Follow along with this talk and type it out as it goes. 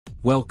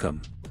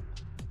Welcome.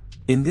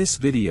 In this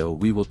video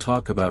we will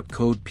talk about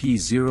code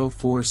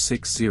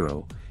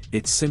P0460,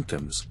 its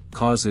symptoms,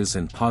 causes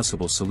and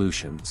possible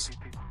solutions.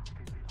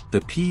 The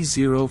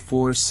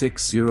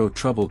P0460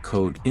 trouble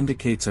code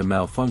indicates a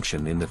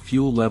malfunction in the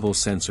fuel level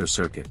sensor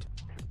circuit.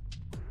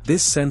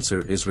 This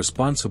sensor is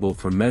responsible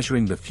for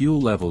measuring the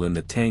fuel level in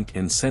the tank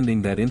and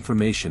sending that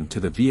information to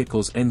the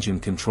vehicle's engine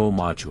control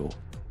module.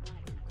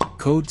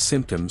 Code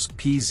symptoms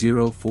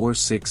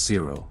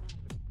P0460.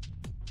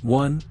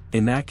 1.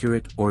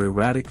 Inaccurate or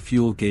erratic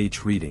fuel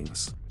gauge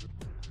readings.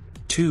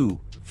 2.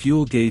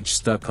 Fuel gauge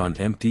stuck on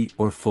empty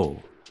or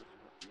full.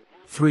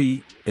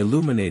 3.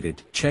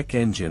 Illuminated check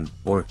engine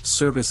or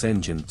service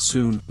engine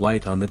soon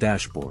light on the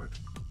dashboard.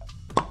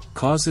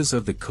 Causes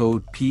of the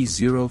code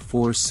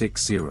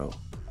P0460.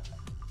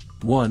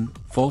 1.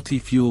 Faulty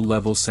fuel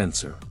level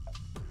sensor.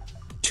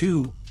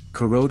 2.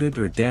 Corroded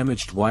or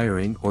damaged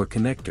wiring or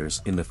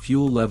connectors in the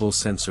fuel level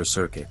sensor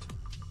circuit.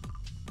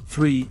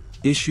 3.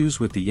 Issues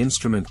with the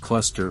instrument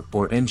cluster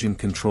or engine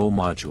control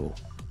module.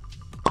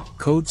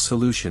 Code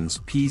solutions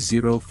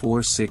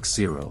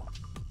P0460.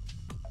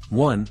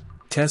 1.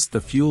 Test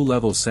the fuel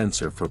level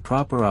sensor for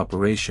proper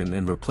operation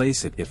and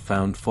replace it if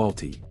found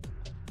faulty.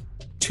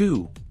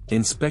 2.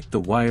 Inspect the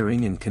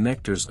wiring and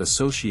connectors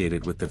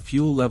associated with the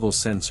fuel level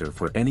sensor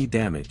for any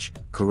damage,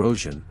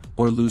 corrosion,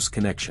 or loose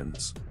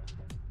connections.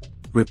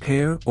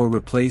 Repair or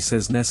replace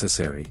as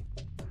necessary.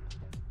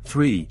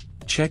 3.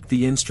 Check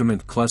the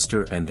instrument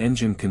cluster and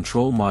engine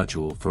control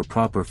module for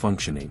proper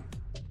functioning.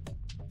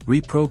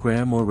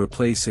 Reprogram or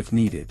replace if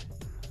needed.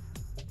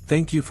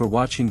 Thank you for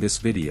watching this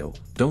video.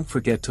 Don't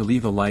forget to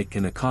leave a like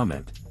and a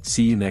comment.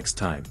 See you next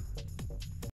time.